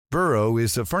Burrow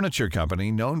is a furniture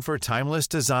company known for timeless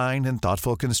design and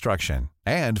thoughtful construction,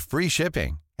 and free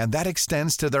shipping, and that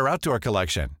extends to their outdoor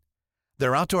collection.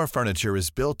 Their outdoor furniture is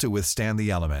built to withstand the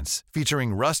elements,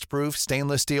 featuring rust-proof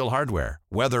stainless steel hardware,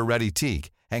 weather-ready teak,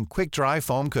 and quick-dry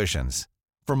foam cushions.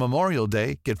 For Memorial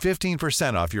Day, get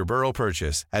 15% off your Burrow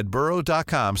purchase at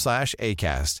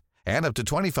burrow.com/acast, and up to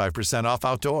 25% off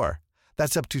outdoor.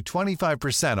 That's up to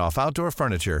 25% off outdoor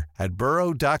furniture at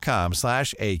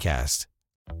burrow.com/acast.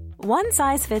 One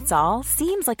size fits all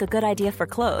seems like a good idea for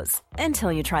clothes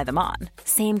until you try them on.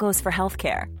 Same goes for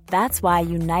healthcare. That's why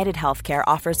United Healthcare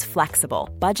offers flexible,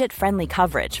 budget-friendly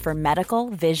coverage for medical,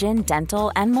 vision,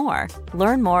 dental, and more.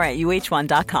 Learn more at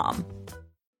uh1.com.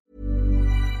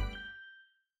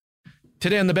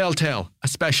 Today on the Bell Tell, a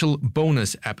special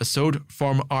bonus episode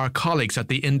from our colleagues at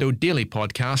the Indo Daily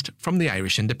podcast from the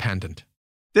Irish Independent.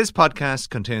 This podcast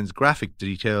contains graphic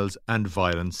details and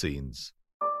violent scenes.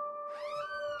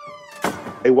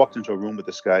 I walked into a room with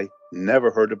this guy,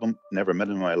 never heard of him, never met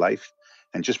him in my life.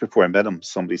 And just before I met him,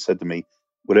 somebody said to me,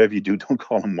 whatever you do, don't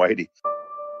call him Whitey,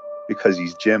 because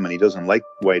he's Jim and he doesn't like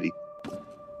Whitey.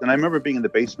 And I remember being in the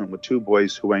basement with two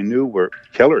boys who I knew were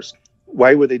killers.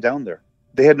 Why were they down there?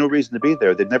 They had no reason to be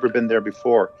there. They'd never been there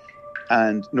before.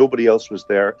 And nobody else was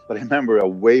there. But I remember a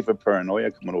wave of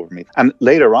paranoia coming over me. And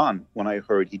later on, when I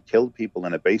heard he'd killed people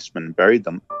in a basement and buried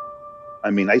them, I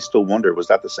mean, I still wonder, was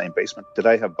that the same basement? Did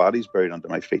I have bodies buried under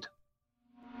my feet?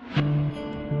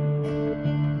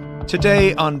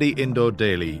 Today on the Indo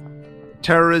Daily,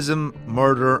 terrorism,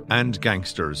 murder and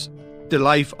gangsters. The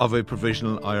life of a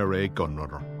provisional IRA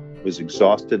gunrunner. I was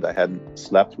exhausted. I hadn't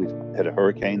slept. We had a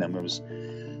hurricane and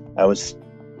I was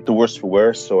the worst for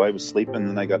wear. So I was sleeping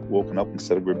and I got woken up and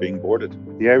said we were being boarded.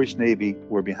 The Irish Navy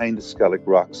were behind the Skellig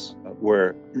Rocks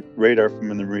where radar from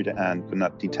the Marina Anne could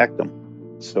not detect them.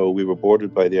 So we were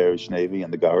boarded by the Irish Navy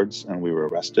and the guards and we were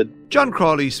arrested. John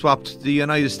Crawley swapped the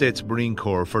United States Marine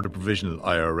Corps for the provisional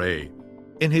IRA.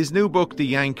 In his new book, The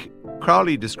Yank,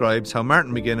 Crawley describes how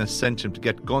Martin McGuinness sent him to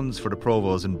get guns for the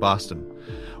Provos in Boston,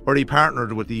 where he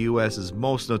partnered with the US's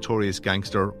most notorious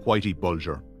gangster, Whitey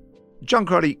Bulger. John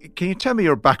Crawley, can you tell me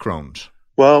your background?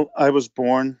 Well, I was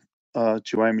born to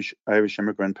Irish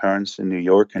immigrant parents in New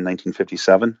York in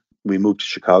 1957. We moved to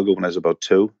Chicago when I was about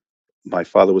 2. My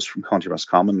father was from County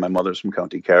Roscommon. My mother's from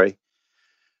County Kerry.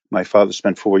 My father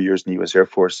spent 4 years in the U.S. Air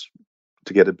Force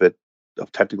to get a bit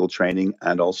of technical training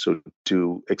and also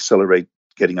to accelerate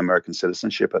getting American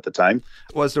citizenship at the time.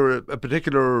 Was there a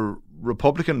particular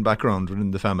Republican background within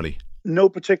the family? No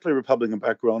particular Republican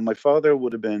background. My father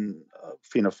would have been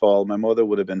Fianna Fáil. My mother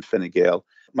would have been Fine Gael.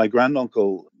 My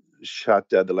granduncle shot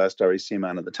dead the last RAC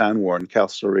man in the Town War in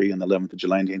Castlereagh on the 11th of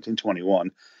July 1921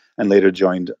 and later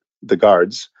joined the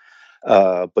Guards.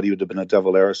 But he would have been a De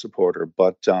Valera supporter.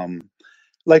 But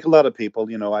like a lot of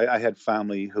people, you know, I had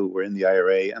family who were in the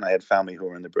IRA and I had family who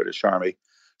were in the British Army.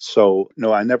 So,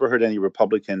 no, I never heard any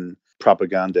Republican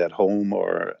propaganda at home.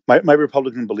 Or my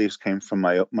Republican beliefs came from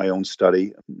my own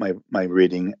study, my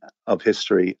reading of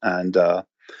history, and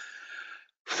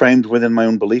framed within my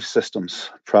own belief systems.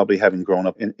 Probably having grown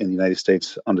up in the United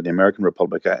States under the American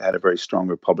Republic, I had a very strong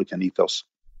Republican ethos.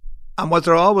 And was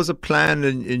there always a plan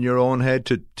in your own head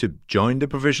to join the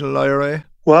provisional IRA?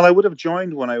 Well, I would have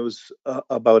joined when I was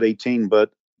about 18, but,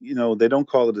 you know, they don't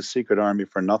call it a secret army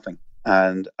for nothing.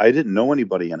 And I didn't know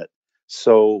anybody in it.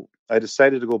 So I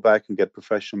decided to go back and get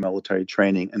professional military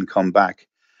training and come back.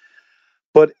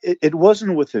 But it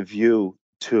wasn't with a view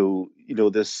to, you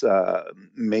know, this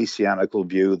messianical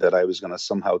view that I was going to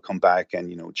somehow come back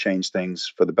and, you know, change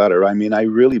things for the better. I mean, I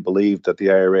really believed that the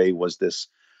IRA was this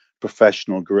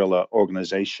professional guerrilla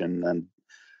organization and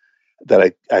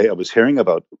that I was hearing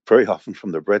about very often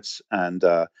from the Brits. And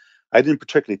I didn't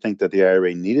particularly think that the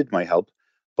IRA needed my help,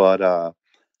 but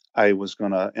I was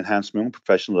going to enhance my own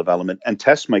professional development and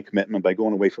test my commitment by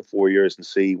going away for 4 years and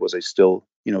see, was I still,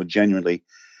 you know, genuinely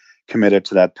committed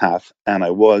to that path? And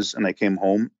I was, and I came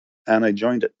home and I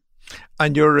joined it.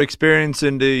 And your experience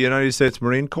in the United States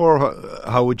Marine Corps,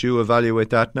 how would you evaluate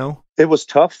that now? It was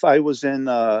tough. I was in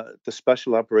the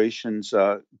Special Operations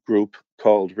group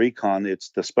called Recon. It's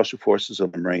the Special Forces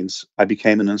of the Marines. I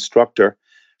became an instructor.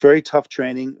 Very tough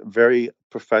training, very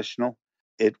professional.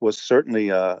 It was certainly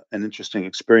an interesting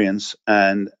experience.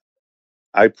 And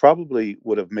I probably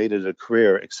would have made it a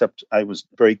career, except I was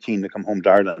very keen to come home to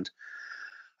Ireland.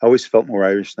 I always felt more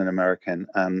Irish than American,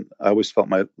 and I always felt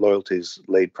my loyalties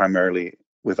laid primarily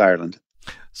with Ireland.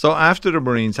 So after the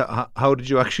Marines, how did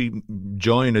you actually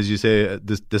join, as you say,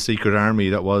 the secret army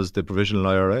that was the Provisional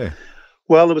IRA?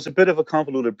 Well, it was a bit of a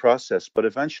convoluted process, but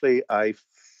eventually I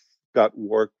got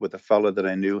work with a fellow that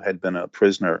I knew had been a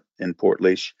prisoner in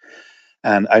Portlaoise.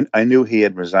 And I knew he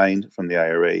had resigned from the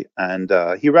IRA, and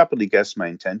he rapidly guessed my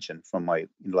intention from my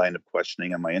line of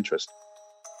questioning and my interest.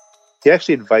 He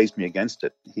actually advised me against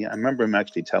it. I remember him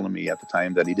actually telling me at the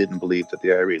time that he didn't believe that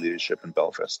the IRA leadership in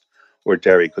Belfast or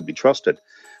Derry could be trusted.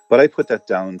 But I put that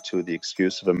down to the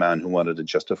excuse of a man who wanted to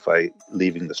justify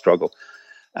leaving the struggle.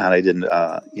 And I didn't,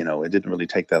 I didn't really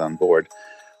take that on board.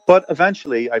 But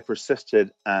eventually I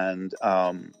persisted, and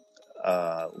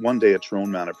one day a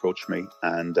Tyrone man approached me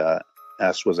and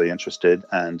asked was I interested,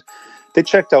 and they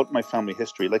checked out my family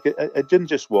history. Like it didn't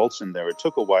just waltz in there. It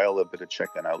took a while, a bit of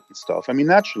checking out and stuff. I mean,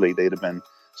 naturally they'd have been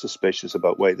suspicious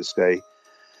about why this guy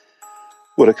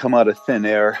would have come out of thin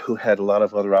air, who had a lot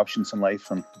of other options in life,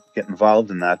 and get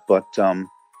involved in that. But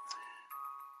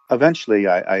eventually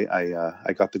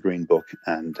I got the green book,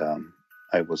 and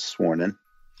I was sworn in.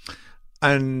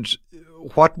 And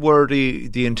what were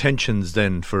the intentions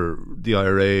then for the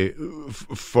IRA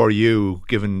for you,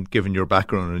 given your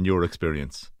background and your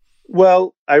experience?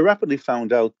 Well, I rapidly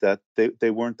found out that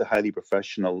they weren't the highly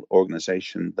professional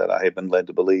organization that I had been led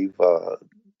to believe.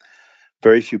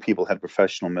 Very few people had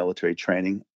professional military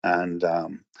training, and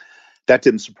that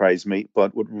didn't surprise me.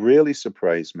 But what really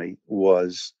surprised me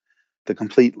was the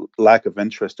complete lack of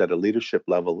interest at a leadership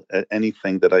level at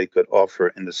anything that I could offer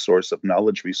in the source of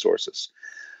knowledge resources.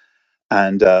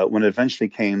 And when it eventually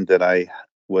came that I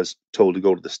was told to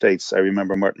go to the States, I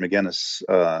remember Martin McGuinness,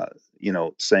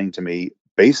 saying to me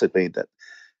basically that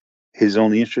his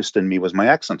only interest in me was my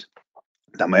accent,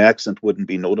 that my accent wouldn't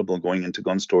be notable going into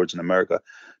gun stores in America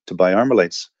to buy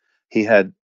Armalites. He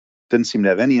didn't seem to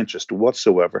have any interest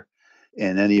whatsoever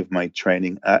in any of my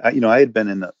training. I had been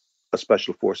in a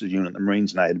special forces unit in the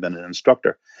Marines, and I had been an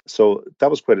instructor. So that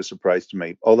was quite a surprise to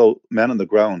me. Although men on the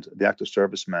ground, the active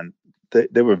servicemen,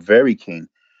 they were very keen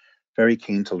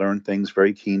to learn things,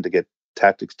 very keen to get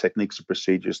tactics, techniques, and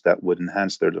procedures that would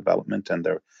enhance their development and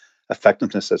their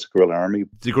effectiveness as a guerrilla army.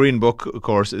 The Green Book, of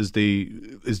course, is the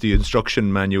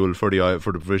instruction manual for the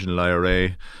provisional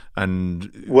IRA,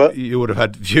 and you would have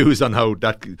had views on how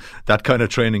that kind of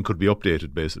training could be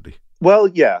updated, basically. Well,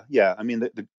 yeah. I mean,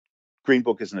 the Green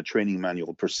Book isn't a training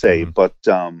manual per se, but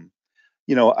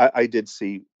I did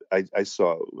see. I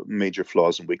saw major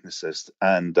flaws and weaknesses,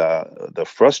 and the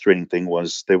frustrating thing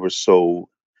was they were so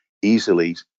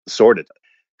easily sorted.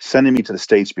 Sending me to the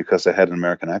States because I had an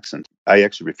American accent. I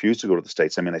actually refused to go to the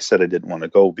States. I mean, I said I didn't want to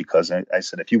go because I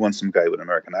said, if you want some guy with an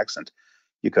American accent,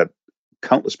 you got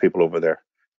countless people over there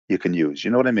you can use.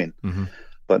 You know what I mean? Mm-hmm.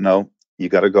 But no, you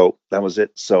got to go. That was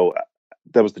it. So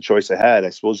that was the choice I had. I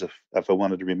suppose if I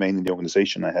wanted to remain in the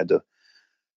organization, I had to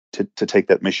take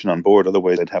that mission on board.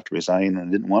 Otherwise, I'd have to resign, and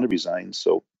I didn't want to resign.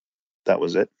 So that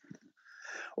was it.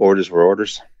 Orders were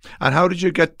orders. And how did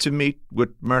you get to meet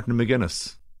with Martin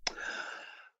McGuinness?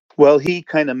 Well, he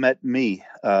kind of met me.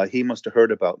 He must have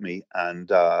heard about me,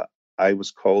 and I was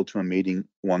called to a meeting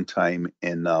one time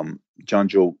in John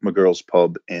Joe McGurl's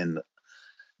pub in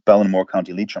Ballinamore,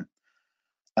 County Leitrim,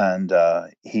 and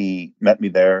he met me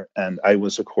there. And I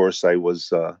was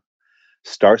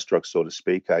starstruck, so to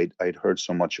speak. I'd heard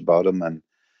so much about him and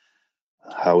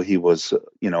how he was.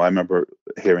 I remember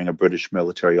hearing a British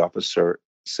military officer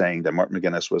saying that Martin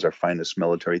McGuinness was our finest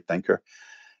military thinker,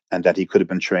 and that he could have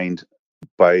been trained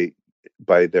by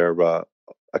their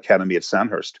academy at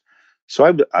Sandhurst. So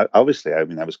I obviously, I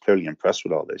was clearly impressed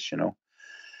with all this,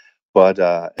 But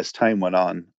as time went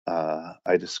on,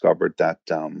 I discovered that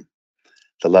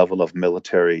the level of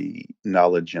military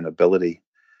knowledge and ability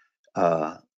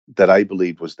that I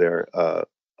believed was there,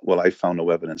 I found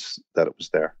no evidence that it was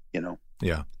there,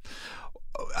 Yeah.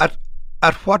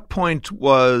 At what point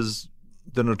was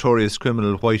the notorious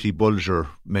criminal Whitey Bulger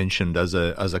mentioned as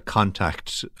a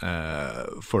contact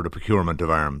for the procurement of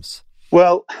arms?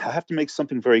 Well, I have to make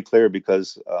something very clear,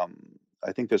 because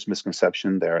I think there's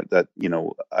misconception there that,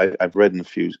 I've read in a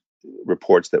few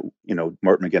reports that,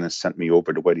 Martin McGuinness sent me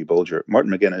over to Whitey Bulger.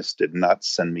 Martin McGuinness did not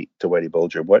send me to Whitey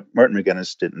Bulger. Martin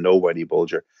McGuinness didn't know Whitey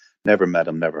Bulger, never met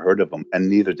him, never heard of him, and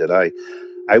neither did I.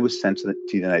 I was sent to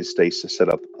the United States to set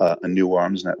up a new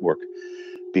arms network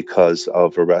because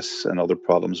of arrests and other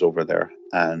problems over there.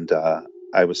 And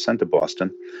I was sent to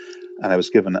Boston, and I was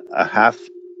given a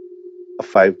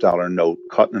 $5 note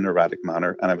cut in an erratic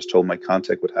manner, and I was told my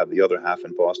contact would have the other half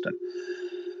in Boston.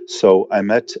 So I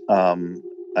met an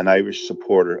Irish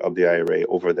supporter of the IRA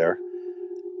over there.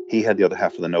 He had the other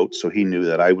half of the note, so he knew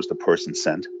that I was the person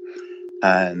sent.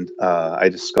 And I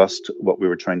discussed what we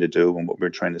were trying to do and what we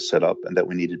were trying to set up, and that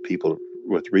we needed people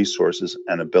with resources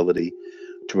and ability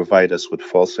to provide us with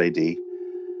false ID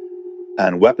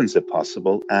and weapons if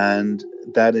possible. And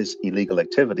that is illegal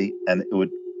activity, and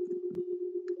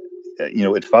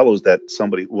it follows that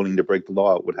somebody willing to break the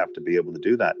law would have to be able to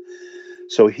do that.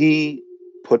 So he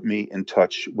put me in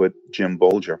touch with Jim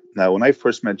Bulger. Now, when I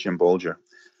first met Jim Bulger,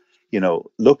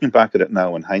 looking back at it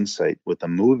now in hindsight, with the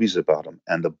movies about him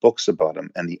and the books about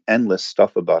him and the endless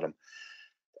stuff about him,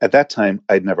 at that time,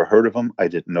 I'd never heard of him. I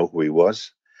didn't know who he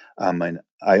was. And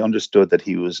I understood that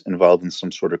he was involved in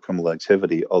some sort of criminal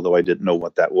activity, although I didn't know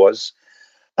what that was.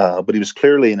 But he was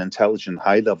clearly an intelligent,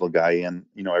 high-level guy. And,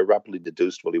 I rapidly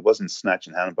deduced, well, he wasn't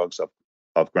snatching handbags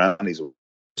off grannies. I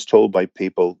was told by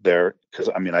people there, because,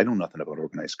 I know nothing about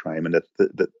organized crime, and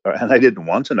and I didn't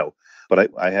want to know, but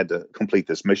I had to complete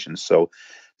this mission. So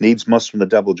needs must from the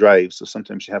devil drives. So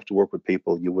sometimes you have to work with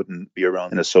people you wouldn't be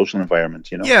around in a social environment,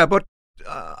 Yeah, but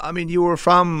you were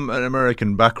from an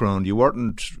American background. You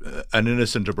weren't an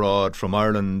innocent abroad from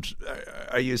Ireland.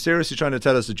 Are you seriously trying to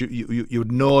tell us that you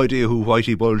had no idea who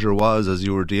Whitey Bulger was as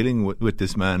you were dealing with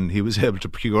this man? He was able to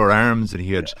procure arms, and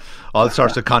he had all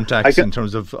sorts of contacts in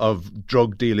terms of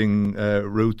drug dealing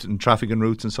routes and trafficking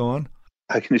routes and so on.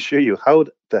 I can assure you, how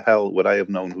the hell would I have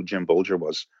known who Jim Bulger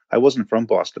was? I wasn't from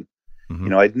Boston.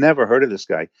 Mm-hmm. I'd never heard of this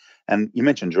guy. And you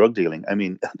mentioned drug dealing.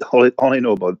 All I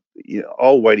know about,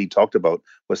 all Whitey talked about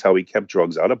was how he kept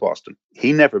drugs out of Boston.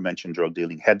 He never mentioned drug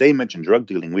dealing. Had they mentioned drug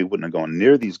dealing, we wouldn't have gone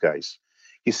near these guys.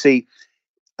 You see,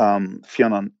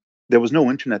 Fionn, there was no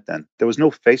internet then. There was no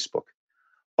Facebook.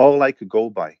 All I could go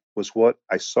by was what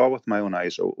I saw with my own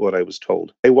eyes or what I was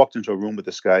told. I walked into a room with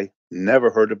this guy,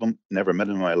 never heard of him, never met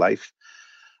him in my life.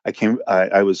 Good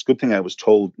thing I was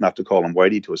told not to call him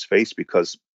Whitey to his face,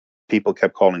 because people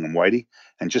kept calling him Whitey.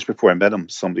 And just before I met him,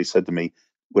 somebody said to me,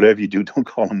 whatever you do, don't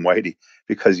call him Whitey,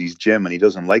 because he's Jim and he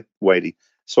doesn't like Whitey.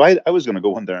 So I was going to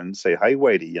go in there and say, hi,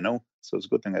 Whitey, So it's a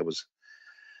good thing I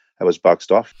was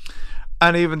boxed off.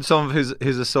 And even some of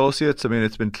his associates,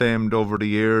 it's been claimed over the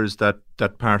years that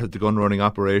part of the gun running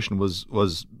operation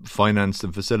was financed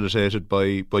and facilitated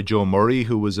by Joe Murray,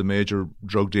 who was a major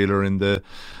drug dealer in the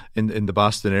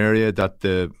Boston area. That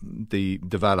the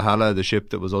Valhalla, the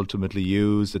ship that was ultimately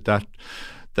used,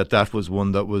 that was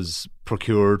one that was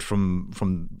procured from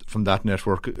that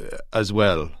network as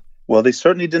well. Well, they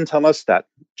certainly didn't tell us that.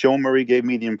 Joe Murray gave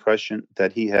me the impression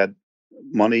that he had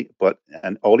money,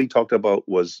 and all he talked about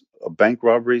was bank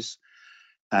robberies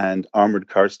and armored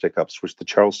car stick-ups, which the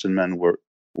Charleston men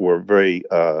were very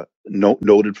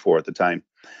noted for at the time.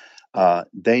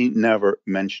 They never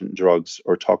mentioned drugs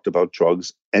or talked about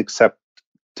drugs except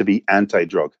to be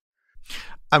anti-drug.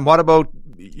 And what about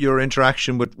your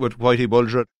interaction with Whitey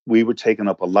Bulger? We were taking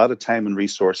up a lot of time and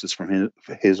resources from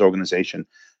his organization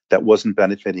that wasn't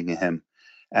benefiting him.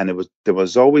 And there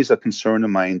was always a concern of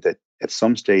mine that at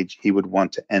some stage he would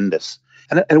want to end this.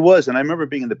 And it was. And I remember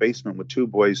being in the basement with two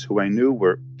boys who I knew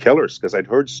were killers, because I'd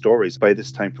heard stories by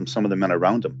this time from some of the men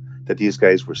around him that these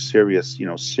guys were serious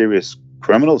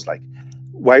criminals. Like,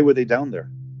 why were they down there?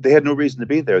 They had no reason to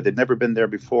be there. They'd never been there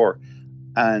before.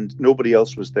 And nobody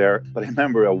else was there. But I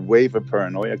remember a wave of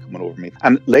paranoia coming over me.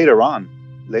 And later on,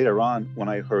 when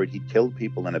I heard he killed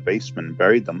people in a basement and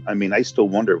buried them, I still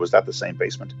wonder, was that the same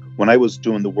basement? When I was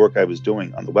doing the work I was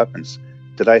doing on the weapons,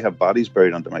 did I have bodies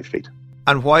buried under my feet?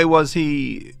 And why was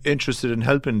he interested in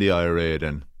helping the IRA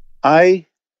then? I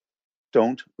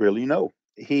don't really know.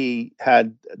 He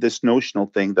had this notional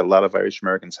thing that a lot of Irish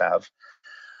Americans have.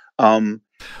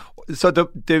 So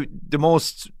the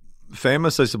most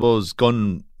famous, I suppose,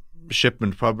 gun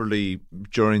shipment probably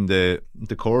during the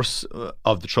course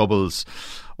of the Troubles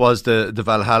was the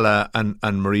Valhalla and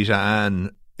Marita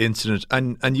Ann incident,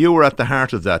 and you were at the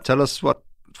heart of that. Tell us what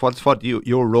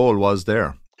your role was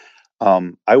there.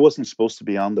 I wasn't supposed to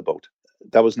be on the boat.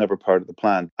 That was never part of the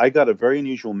plan. I got a very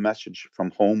unusual message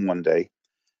from home one day,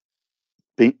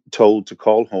 being told to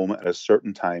call home at a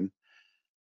certain time,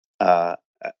 at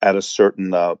a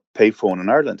certain payphone in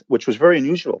Ireland, which was very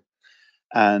unusual.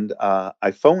 And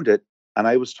I phoned it, and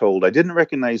I was told, I didn't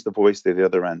recognize the voice at the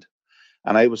other end.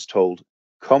 And I was told,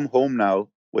 come home now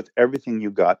with everything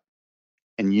you got,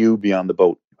 and you be on the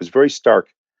boat. It was very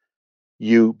stark.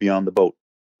 You be on the boat.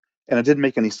 And it didn't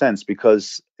make any sense,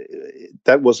 because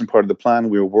that wasn't part of the plan.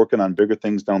 We were working on bigger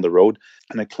things down the road,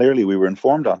 and clearly we were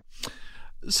informed on.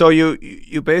 So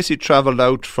you basically travelled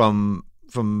out from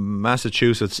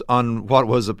Massachusetts on what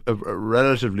was a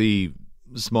relatively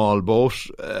small boat,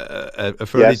 a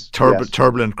fairly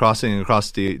turbulent crossing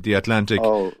across the Atlantic.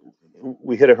 Oh,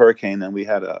 we hit a hurricane, and we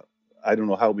had I don't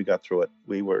know how we got through it.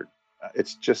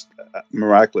 It's just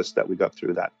miraculous that we got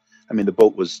through that. The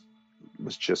boat was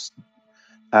just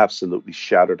absolutely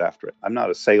shattered after it. I'm not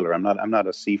a sailor. I'm not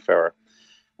a seafarer.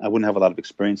 I wouldn't have a lot of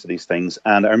experience of these things.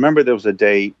 And I remember there was a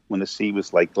day when the sea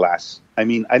was like glass. I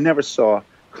never saw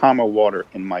calmer water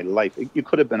in my life. You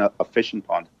could have been a fishing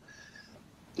pond.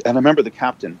 And I remember the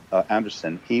captain,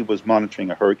 Anderson, he was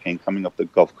monitoring a hurricane coming up the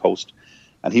Gulf Coast,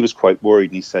 and he was quite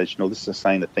worried. And he says, this is a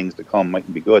sign that things to come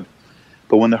mightn't be good.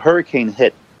 But when the hurricane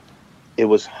hit, it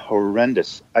was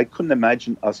horrendous. I couldn't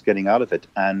imagine us getting out of it.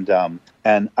 And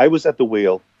I was at the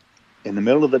wheel in the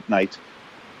middle of the night,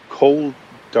 cold,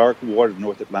 dark water,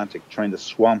 North Atlantic, trying to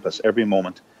swamp us every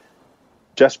moment,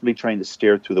 desperately trying to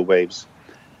steer through the waves.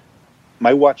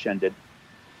 My watch ended,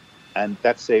 and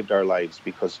that saved our lives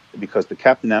because the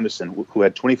Captain Anderson, who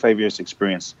had 25 years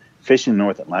experience fishing the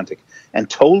North Atlantic, and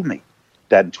told me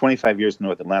that in 25 years the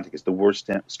North Atlantic is the worst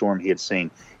storm he had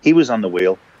seen. He was on the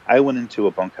wheel. I went into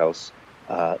a bunkhouse,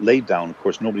 laid down. Of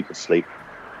course, nobody could sleep.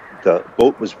 The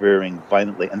boat was veering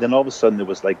violently, and then all of a sudden there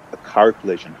was like a car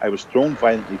collision. I was thrown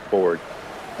violently forward,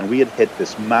 and we had hit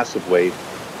this massive wave.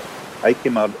 I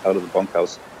came out of the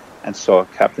bunkhouse and saw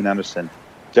Captain Anderson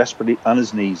desperately on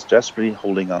his knees, desperately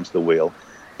holding onto the wheel,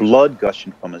 blood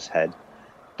gushing from his head.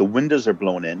 The windows are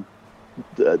blown in.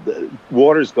 The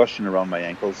water's gushing around my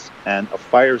ankles, and a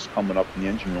fire's coming up in the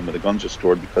engine room where the guns are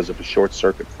stored because of a short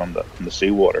circuit from the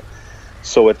seawater.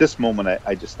 So at this moment,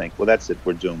 I just think, well, that's it.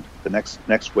 We're doomed. The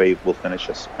next wave will finish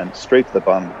us, and straight to the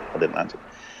bottom of the Atlantic.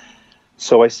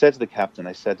 So I said to the captain,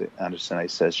 I said to Anderson, I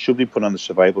said, should we put on the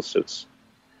survival suits?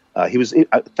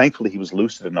 Thankfully he was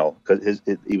lucid and all, because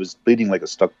he was bleeding like a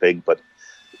stuck pig, but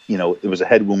it was a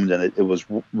head wound, and it was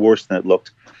worse than it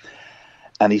looked.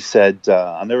 And he said,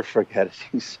 I'll never forget it.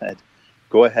 He said,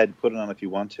 go ahead, put it on if you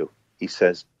want to. He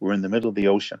says, we're in the middle of the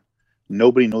ocean.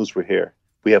 Nobody knows we're here.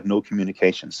 We have no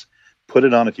communications. Put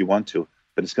it on if you want to,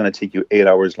 but it's going to take you 8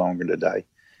 hours longer to die.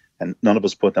 And none of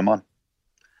us put them on.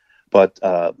 But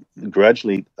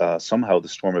gradually, somehow the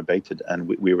storm abated, and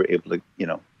we were able to,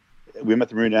 we met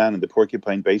the Marine in the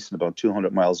Porcupine Basin about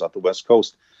 200 miles off the west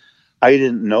coast. I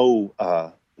didn't know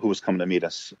who was coming to meet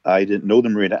us. I didn't know the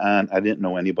Marine Anne. I didn't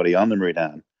know anybody on the Marine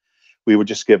Anne. We were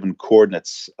just given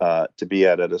coordinates to be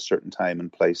at a certain time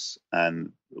and place,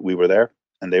 and we were there,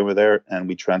 and they were there, and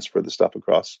we transferred the stuff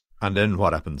across. And then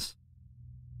what happens?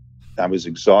 I was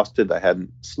exhausted. I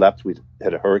hadn't slept. We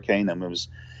had a hurricane, and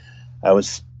I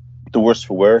was the worst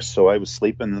for wear. So I was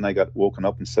sleeping, and I got woken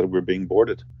up and said we were being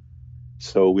boarded.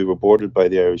 So we were boarded by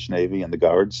the Irish Navy and the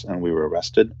guards, and we were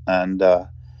arrested. And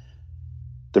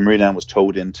the Marine Anne was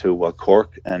towed into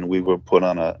Cork, and we were put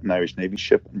on an Irish Navy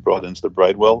ship and brought into the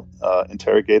Bridewell,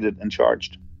 interrogated and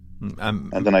charged.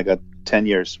 And then I got 10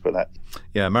 years for that.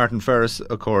 Yeah, Martin Ferris,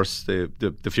 of course, the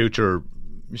future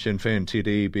Sinn Féin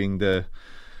TD,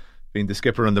 being the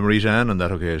skipper on the Marine Anne on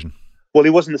that occasion. Well, he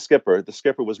wasn't the skipper. The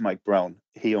skipper was Mike Brown.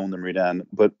 He owned the Marine Anne,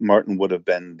 but Martin would have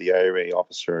been the IRA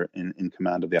officer in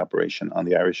command of the operation on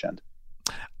the Irish end.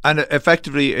 And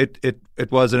effectively, it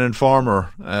was an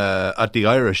informer at the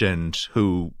Irish end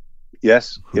who...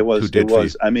 Yes, it was. It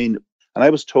was. I mean, and I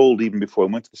was told even before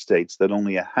I went to the States that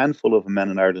only a handful of men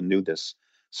in Ireland knew this.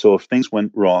 So if things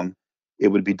went wrong, it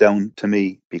would be down to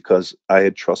me because I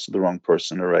had trusted the wrong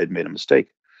person or I had made a mistake.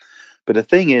 But the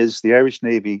thing is, the Irish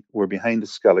Navy were behind the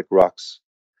Skellig Rocks,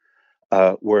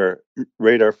 where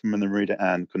radar from the Marine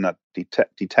Anne could not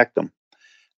detect them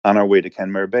on our way to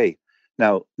Kenmare Bay.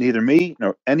 Now, neither me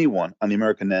nor anyone on the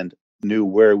American end knew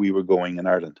where we were going in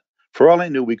Ireland. For all I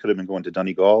knew, we could have been going to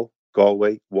Donegal,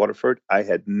 Galway, Waterford. I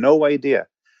had no idea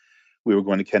we were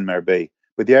going to Kenmare Bay.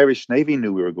 But the Irish Navy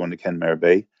knew we were going to Kenmare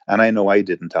Bay, and I know I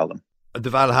didn't tell them. The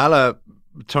Valhalla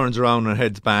turns around and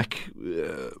heads back.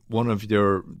 One of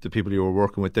the people you were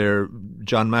working with there,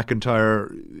 John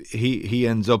McIntyre, he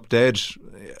ends up dead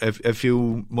a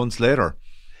few months later.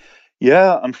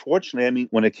 Yeah, unfortunately, I mean,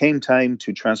 when it came time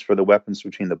to transfer the weapons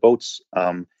between the boats,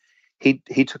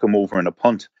 he took them over in a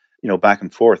punt, back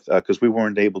and forth, because we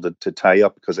weren't able to tie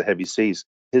up because of heavy seas.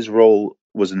 His role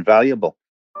was invaluable.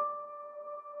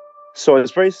 So I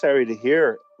was very sorry to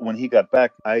hear when he got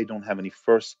back. I don't have any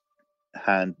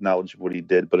first-hand knowledge of what he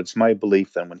did, but it's my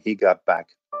belief that when he got back,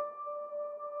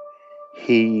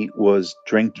 he was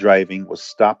drink driving, was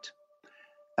stopped,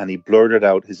 and he blurted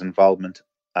out his involvement.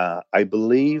 I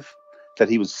believe that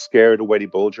he was scared of Whitey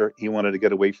Bulger. He wanted to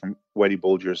get away from Whitey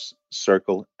Bulger's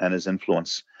circle and his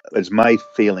influence. It's my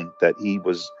feeling that he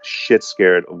was shit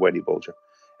scared of Whitey Bulger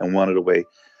and wanted away,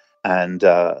 and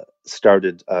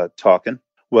started talking.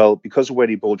 Well, because of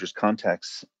Whitey Bulger's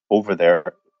contacts over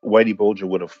there, Whitey Bulger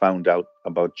would have found out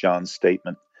about John's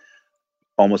statement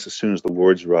almost as soon as the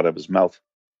words were out of his mouth.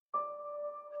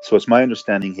 So it's my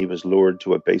understanding he was lured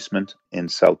to a basement in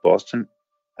South Boston.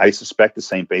 I suspect the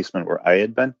same basement where I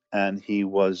had been. And he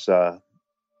was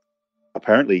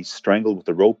apparently strangled with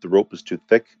the rope. The rope was too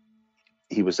thick.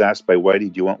 He was asked by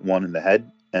Whitey, do you want one in the head?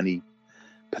 And he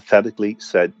pathetically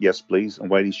said, "Yes, please." And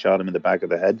Whitey shot him in the back of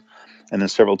the head and then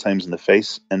several times in the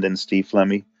face. And then Steve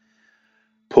Flemmi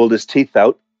pulled his teeth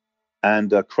out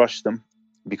and crushed them,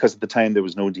 because at the time there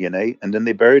was no DNA. And then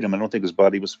they buried him. I don't think his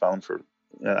body was found for,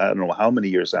 I don't know how many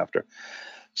years after.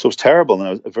 So it was terrible. And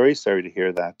I was very sorry to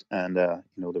hear that. And, there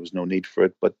was no need for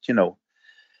it. But,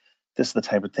 this is the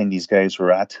type of thing these guys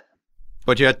were at.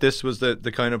 But yet this was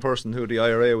the kind of person who the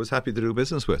IRA was happy to do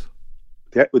business with.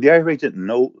 The IRA didn't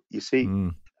know. You see,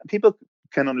 people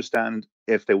can understand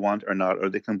if they want or not, or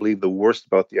they can believe the worst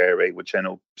about the IRA, which I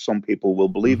know some people will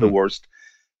believe the worst,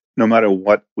 no matter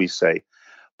what we say.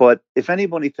 But if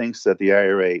anybody thinks that the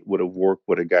IRA would have worked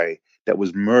with a guy that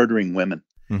was murdering women,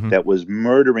 that was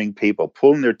murdering people,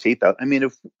 pulling their teeth out. I mean,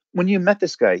 when you met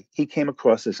this guy, he came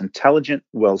across as intelligent,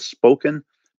 well-spoken,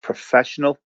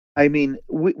 professional. I mean,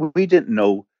 we didn't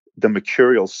know the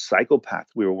mercurial psychopath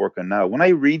we were working now. When I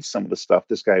read some of the stuff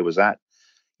this guy was at,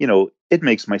 it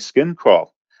makes my skin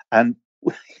crawl. And,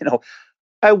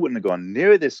 I wouldn't have gone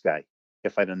near this guy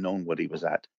if I'd have known what he was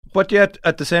at. But yet,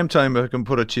 at the same time, if I can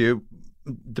put it to you,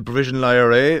 the Provisional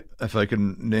IRA, if I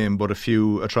can name but a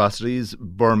few atrocities: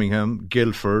 Birmingham,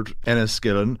 Guildford,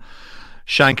 Enniskillen,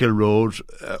 Shankill Road,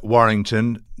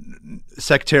 Warrington,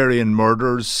 sectarian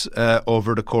murders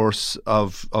over the course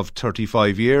of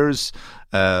 35 years,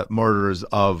 murders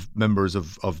of members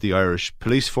of the Irish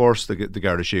police force, the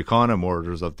Garda Síochána,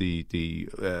 murders of the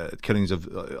killings of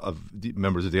the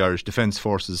members of the Irish Defence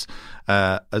Forces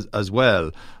as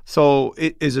well. So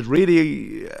is it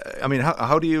really, I mean,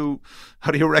 how do you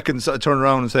turn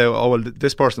around and say, oh, well,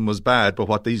 this person was bad, but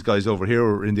what these guys over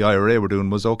here in the IRA were doing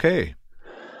was okay?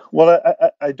 Well,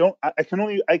 I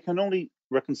can only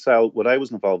reconcile what I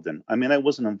was involved in. I mean, I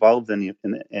wasn't involved in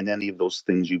any of those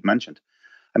things you've mentioned.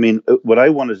 I mean, what I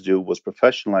wanted to do was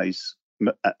professionalize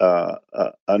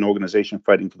an organization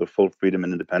fighting for the full freedom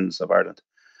and independence of Ireland.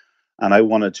 And I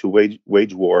wanted to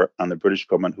wage war on the British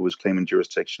government, who was claiming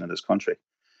jurisdiction in this country.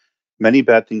 Many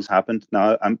bad things happened.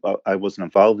 Now, I wasn't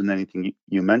involved in anything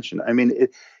you mentioned. I mean,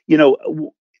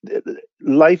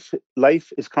 life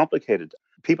is complicated.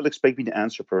 People expect me to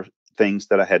answer for things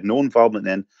that I had no involvement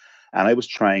in, and I was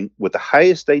trying with the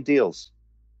highest ideals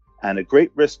and a great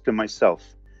risk to myself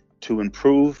to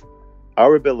improve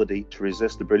our ability to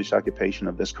resist the British occupation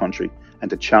of this country and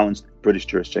to challenge British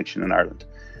jurisdiction in Ireland.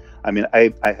 I mean,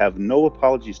 I have no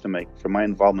apologies to make for my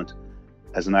involvement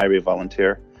as an IRA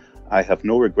volunteer. I have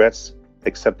no regrets,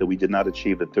 except that we did not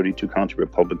achieve the 32-county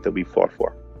republic that we fought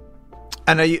for.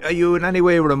 And are you in any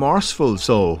way remorseful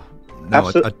now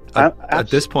at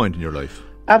this point in your life?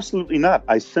 Absolutely not.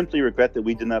 I simply regret that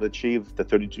we did not achieve the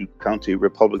 32-county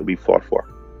republic that we fought for.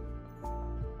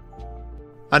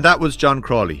 And that was John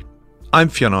Crawley. I'm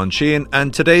Fionn Sheehan,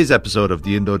 and today's episode of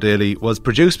the Indo Daily was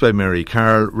produced by Mary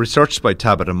Carroll, researched by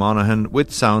Tabitha Monaghan,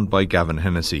 with sound by Gavin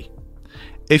Hennessy.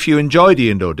 If you enjoy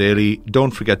the Indo Daily,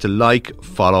 don't forget to like,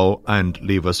 follow and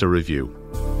leave us a review.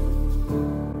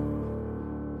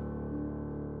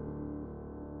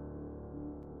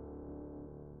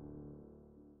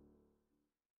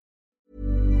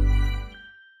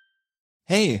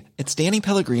 Hey, it's Danny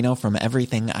Pellegrino from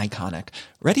Everything Iconic.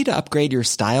 Ready to upgrade your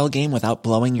style game without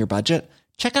blowing your budget?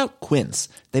 Check out Quince.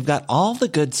 They've got all the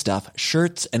good stuff,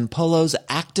 shirts and polos,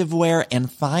 activewear, and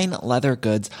fine leather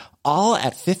goods, all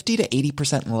at 50 to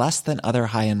 80% less than other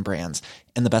high-end brands.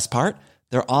 And the best part?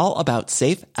 They're all about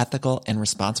safe, ethical, and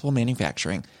responsible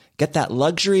manufacturing. Get that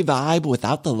luxury vibe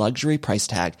without the luxury price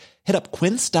tag. Hit up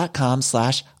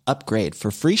quince.com/upgrade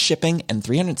for free shipping and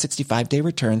 365-day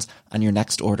returns on your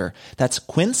next order. That's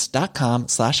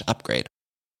quince.com/upgrade.